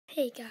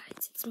Hey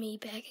guys, it's me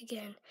back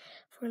again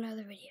for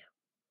another video.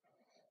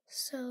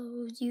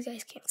 So, you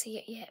guys can't see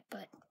it yet,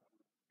 but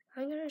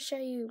I'm going to show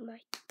you my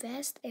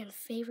best and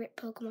favorite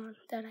Pokemon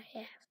that I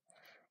have.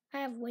 I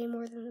have way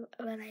more than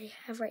what I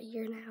have right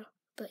here now,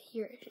 but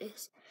here it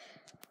is.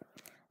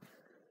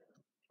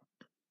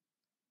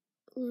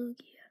 Lugia.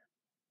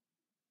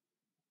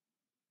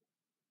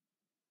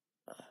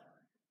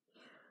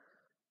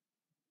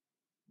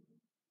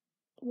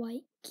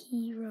 White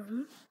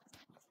Keyrum.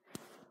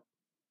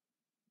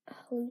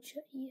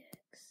 Lucha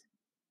EX.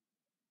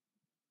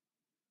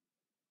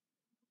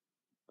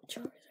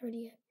 Charizard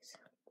EX.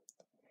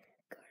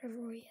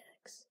 Gardevoir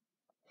EX.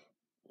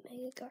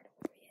 Mega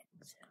Gardevoir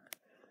EX.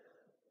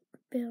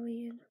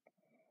 Billion.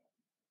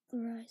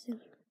 Verizon.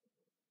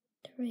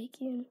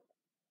 Terrakion.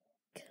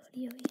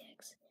 Keldeo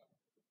EX.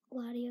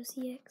 Latios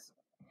EX.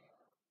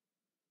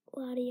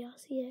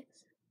 Latios EX.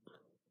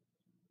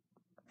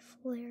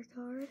 Flare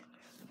card.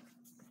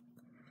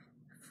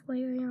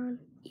 Flareon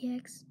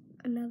EX.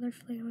 Another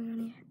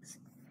Flareon EX.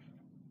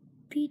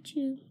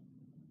 Pichu.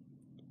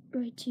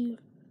 Raichu.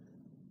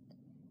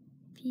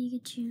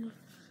 Pikachu.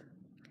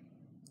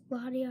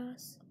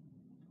 Latios.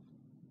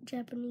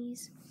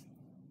 Japanese.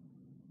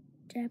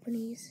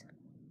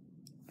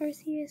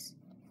 Arceus.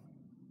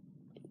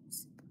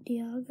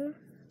 Dialga.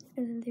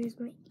 And then there's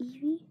my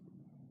Eevee.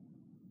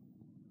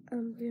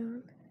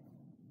 Umbreon.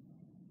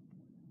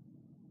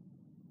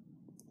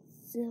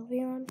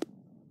 Sylveon.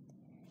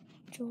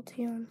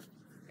 Jolteon.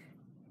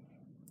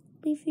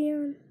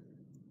 Leafeon.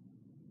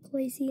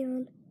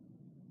 Glaceon.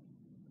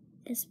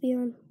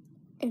 Espeon.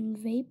 And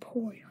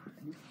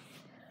Vaporeon.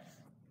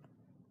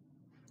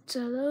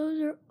 So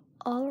those are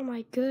all of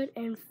my good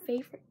and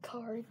favorite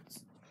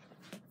cards.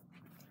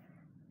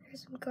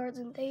 There's some cards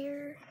in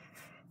there.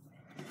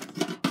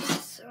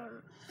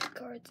 Some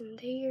cards in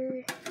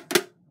there.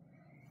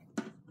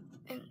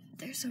 And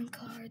there's some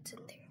cards in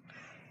there.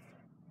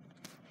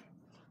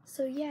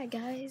 So yeah,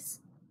 guys,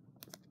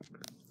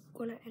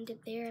 I'm gonna end it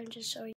there and just show you.